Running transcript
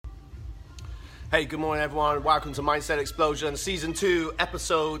Hey, good morning everyone. Welcome to Mindset Explosion, Season 2,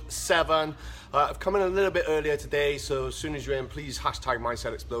 Episode 7. I've come in a little bit earlier today, so as soon as you're in, please hashtag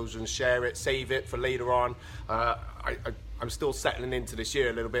Mindset Explosion, share it, save it for later on. I'm still settling into this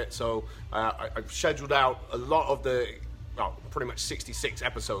year a little bit, so I've scheduled out a lot of the, well, pretty much 66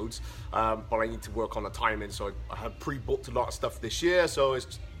 episodes, but I need to work on the timing, so I have pre-booked a lot of stuff this year, so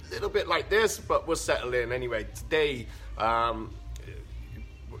it's a little bit like this, but we'll settle in. Anyway, today,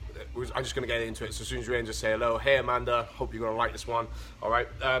 I'm just going to get into it. So as soon as you're in, just say hello. Hey Amanda, hope you're going to like this one. All right.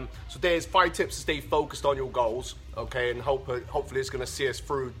 So there's 5 tips to stay focused on your goals. Okay, and hopefully it's going to see us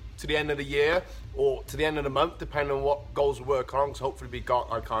through to the end of the year or to the end of the month, depending on what goals we work on. So hopefully we got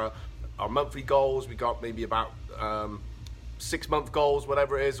like our monthly goals. We got maybe about 6-month goals,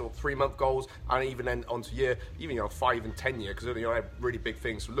 whatever it is, or 3-month goals, and even then onto year, even 5 and 10 year, because I have really big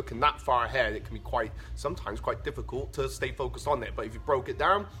things. So looking that far ahead, it can be sometimes quite difficult to stay focused on it. But if you broke it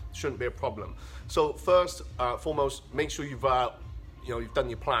down, it shouldn't be a problem. So first, foremost, make sure you've done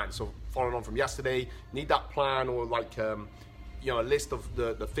your plan. So following on from yesterday, you need that plan or a list of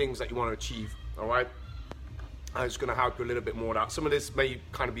the things that you want to achieve. All right. And it's going to help you a little bit more with that. Some of this may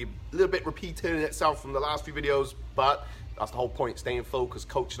kind of be a little bit repeated in itself from the last few videos, but that's the whole point, staying focused,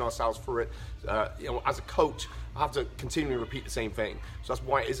 coaching ourselves through it. As a coach, I have to continually repeat the same thing. So that's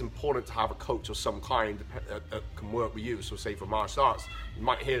why it is important to have a coach of some kind that can work with you. So say for martial arts, you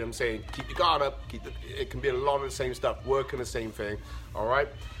might hear them saying, keep your guard up, it can be a lot of the same stuff, working the same thing, all right?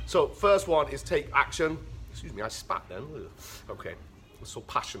 So first one is take action. Excuse me, I spat then. Okay. So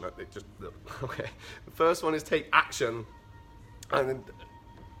passionate, okay. The first one is take action, and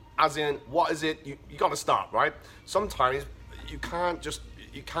as in, what is it? You got to start, right? Sometimes you can't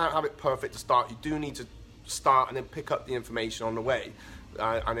have it perfect to start. You do need to start and then pick up the information on the way,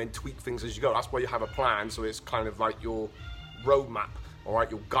 and then tweak things as you go. That's why you have a plan. So it's kind of like your roadmap, all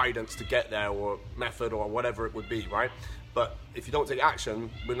right, your guidance to get there, or method, or whatever it would be, right? But if you don't take action,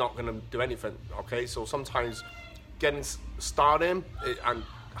 we're not going to do anything, okay? So sometimes getting started and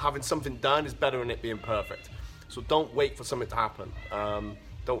having something done is better than it being perfect. So don't wait for something to happen.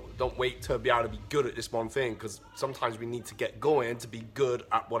 Don't wait to be able to be good at this one thing, because sometimes we need to get going to be good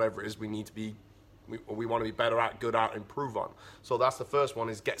at whatever it is we need to be. We want to be better at, good at, improve on. So that's the first one,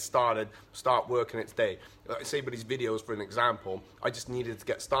 is get started, start working it today. Say with these videos, for an example, I just needed to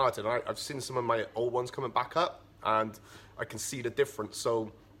get started. I've seen some of my old ones coming back up, and I can see the difference. And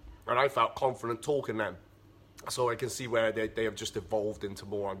I felt confident talking then. So I can see where they have just evolved into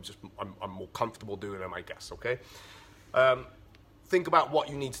more. I'm more comfortable doing them, I guess. Okay. Think about what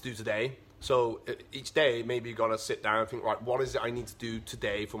you need to do today. So each day, maybe you gotta sit down and think, right, what is it I need to do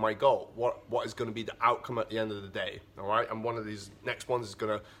today for my goal? What is going to be the outcome at the end of the day? All right. And one of these next ones is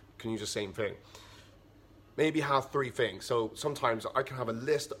can use the same thing. Maybe have 3 things. So sometimes I can have a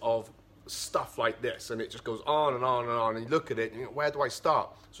list of stuff like this, and it just goes on and on and on. And you look at it, and where do I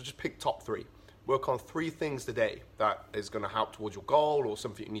start? So just pick top 3. Work on 3 things today that is going to help towards your goal, or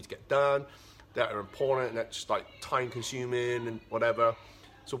something you need to get done that are important and that's just like time consuming and whatever.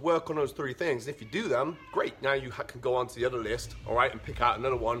 So work on those 3 things. And if you do them, great. Now you can go on to the other list, all right, and pick out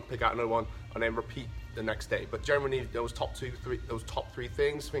another one, and then repeat the next day. But generally, those top 3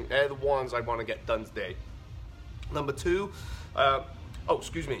 things, I think they're the ones I want to get done today. Number 2,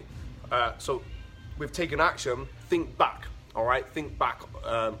 so we've taken action. Think back, all right. Think back.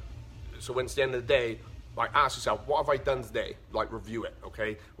 So when it's the end of the day, like, ask yourself, what have I done today? Like, review it,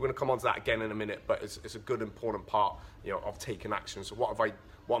 okay? We're gonna come on to that again in a minute, but it's a good, important part, of taking action. So what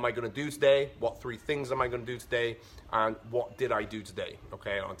am I gonna do today? What 3 things am I gonna do today? And what did I do today?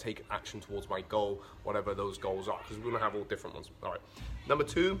 Okay, and I'm taking action towards my goal, whatever those goals are, because we're gonna have all different ones. All right. Number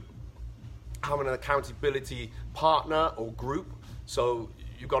 2, having an accountability partner or group. So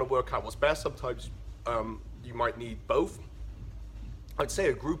you've got to work out what's best. Sometimes you might need both. I'd say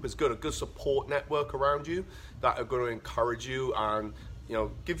a group is good, a good support network around you that are going to encourage you and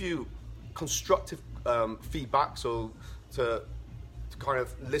give you constructive feedback. So to kind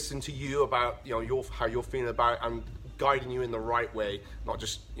of listen to you about how you're feeling about it, and guiding you in the right way, not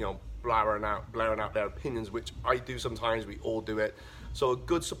just blaring out their opinions, which I do sometimes. We all do it. So a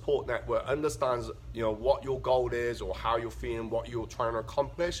good support network understands what your goal is, or how you're feeling, what you're trying to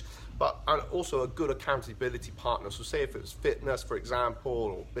accomplish, and also a good accountability partner. So say if it's fitness, for example,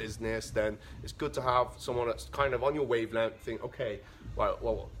 or business, then it's good to have someone that's kind of on your wavelength. Think, okay,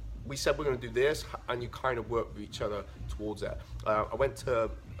 well, we said we're going to do this, and you kind of work with each other towards it. I went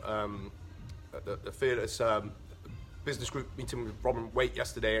to the Fearless business group meeting with Robin Waite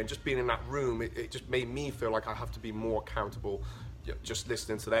yesterday, and just being in that room, it just made me feel like I have to be more accountable. Just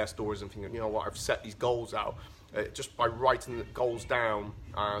listening to their stories and thinking, I've set these goals out. Just by writing the goals down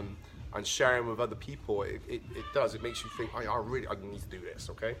and and sharing with other people, it does. It makes you think, I need to do this,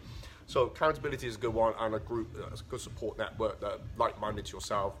 okay? So accountability is a good one, and a good support network that like-minded to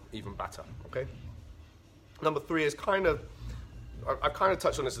yourself, even better, okay? Number 3 is I kind of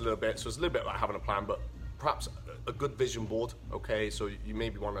touched on this a little bit, so it's a little bit like having a plan, but perhaps a good vision board, okay? So you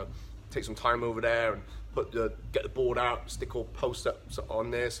maybe want to take some time over there and get the board out, stick all post-ups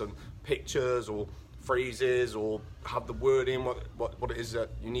on this and pictures or phrases, or have the wording, what it is that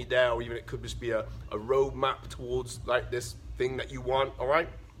you need there, or even it could just be a roadmap towards like this thing that you want, all right?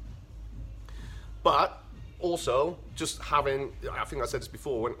 But also, just having, I think I said this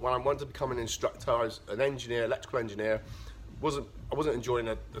before, when I wanted to become an instructor, I was an engineer, electrical engineer, I wasn't enjoying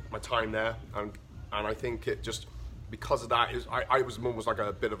my time there, and I think it just, because of that, I was almost like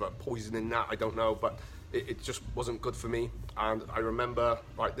a bit of a poison in that, I don't know, but it just wasn't good for me. And I remember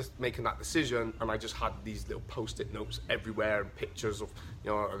like making that decision, and I just had these little post-it notes everywhere and pictures of,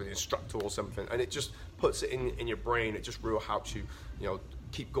 you know, of an instructor or something, and it just puts it in your brain. It just really helps you, you know,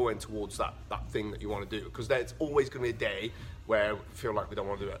 keep going towards that thing that you want to do, because there's always going to be a day where we feel like we don't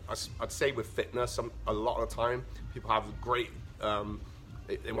want to do it. I'd say with fitness, a lot of the time people have great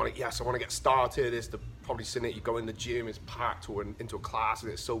they want to, yes, I want to get started. It's probably seen it, you go in the gym, it's packed, or into a class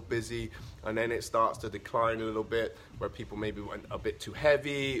and it's so busy, and then it starts to decline a little bit, where people maybe went a bit too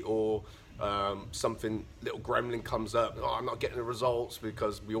heavy, or something, little gremlin comes up, oh, I'm not getting the results,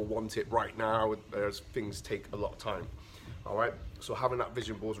 because we all want it right now, whereas things take a lot of time. All right, so having that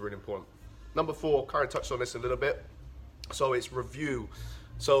vision board is really important. Number 4, kind of touched on this a little bit, so it's review.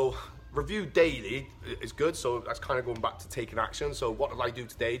 So review daily is good, so that's kind of going back to taking action. So what did I do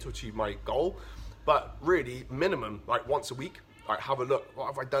today to achieve my goal? But really, minimum, like once a week, like have a look, what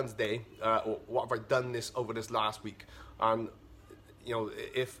have I done today, or what have I done over this last week? And you know,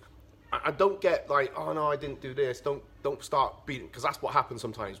 if I don't get like, oh no, I didn't do this, don't start beating, because that's what happens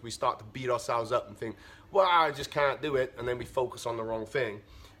sometimes. We start to beat ourselves up and think, well, I just can't do it, and then we focus on the wrong thing.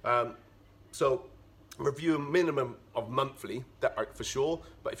 So review a minimum of monthly, that for sure,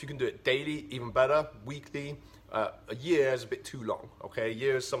 but if you can do it daily, even better, weekly. A year is a bit too long, okay? A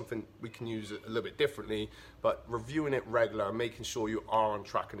year is something we can use a little bit differently, but reviewing it regular and making sure you are on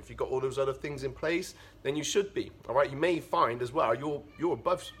track. And if you've got all those other things in place, then you should be, all right? You may find as well, you're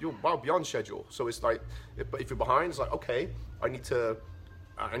well beyond schedule. So it's like, but if you're behind, it's like, okay, I need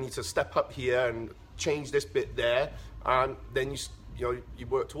to step up here and change this bit there, and then you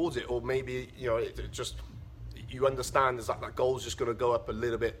work towards it. Or maybe, you know, it just, you understand is that goal is just going to go up a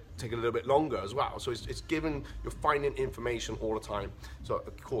little bit, take a little bit longer as well. So it's given, you're finding information all the time. So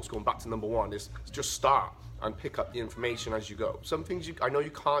of course, going back to number 1 is just start and pick up the information as you go. Some things I know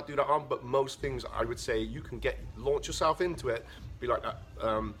you can't do that on, but most things I would say you can launch yourself into it. Be like that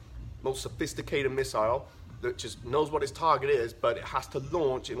most sophisticated missile that just knows what its target is, but it has to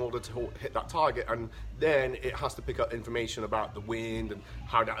launch in order to hit that target, and then it has to pick up information about the wind and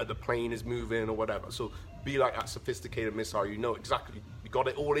how that other plane is moving or whatever. So be like that sophisticated missile. You know exactly, you got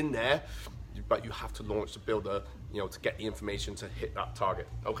it all in there, but you have to launch to build to get the information to hit that target.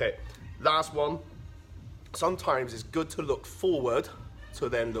 Okay, last one. Sometimes it's good to look forward to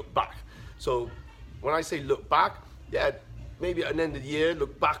then look back. So when I say look back, yeah, maybe at the end of the year,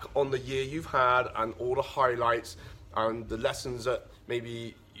 look back on the year you've had and all the highlights and the lessons that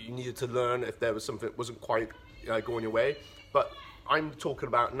maybe you needed to learn if there was something that wasn't quite going your way. But I'm talking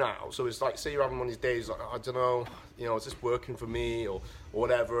about now. So it's like, say you're having one of these days, like, I don't know, is this working for me or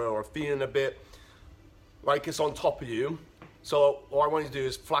whatever, or feeling a bit like it's on top of you. So what I want you to do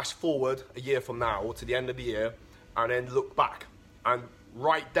is flash forward a year from now or to the end of the year, and then look back and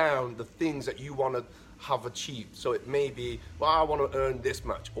write down the things that you want to have achieved. So it may be, well, I want to earn this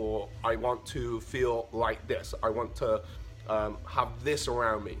much, or I want to feel like this, I want to have this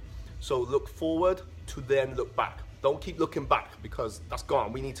around me. So look forward to then look back. Don't keep looking back, because that's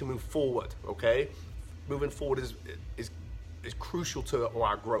gone. We need to move forward, okay? Moving forward is crucial to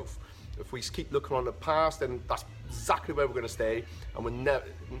our growth. If we keep looking on the past, then that's exactly where we're going to stay, and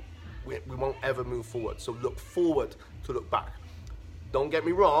we won't ever move forward. So look forward to look back. Don't get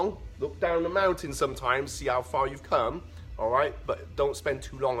me wrong, look down the mountain sometimes, see how far you've come, all right? But don't spend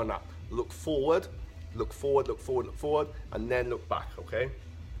too long on that. Look forward, look forward, look forward, look forward, and then look back, okay?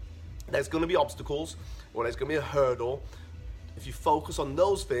 There's going to be obstacles, or there's going to be a hurdle. If you focus on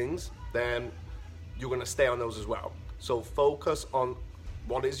those things, then you're going to stay on those as well. So focus on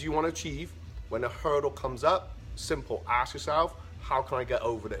what it is you want to achieve. When a hurdle comes up, simple, ask yourself, how can I get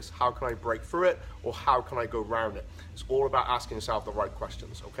over this? How can I break through it? Or how can I go around it? It's all about asking yourself the right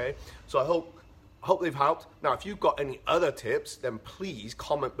questions, okay? So I hope they've helped. Now, if you've got any other tips, then please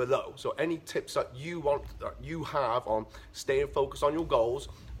comment below. So any tips that you have on staying focused on your goals,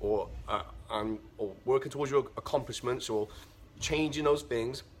 or working towards your accomplishments or changing those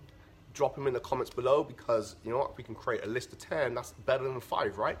things, drop them in the comments below, because you know what, if we can create a list of 10, that's better than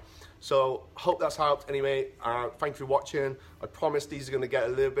 5, right? So hope that's helped. Anyway, thank you for watching. I promise these are going to get a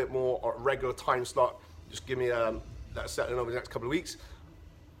little bit more regular time slot. Just give me let's set it over the next couple of weeks.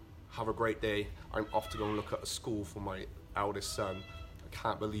 Have a great day. I'm off to go and look at a school for my eldest son. I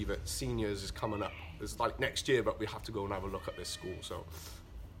can't believe it. Seniors is coming up. It's like next year, but we have to go and have a look at this school. So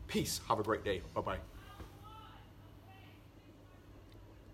peace. Have a great day. Bye bye.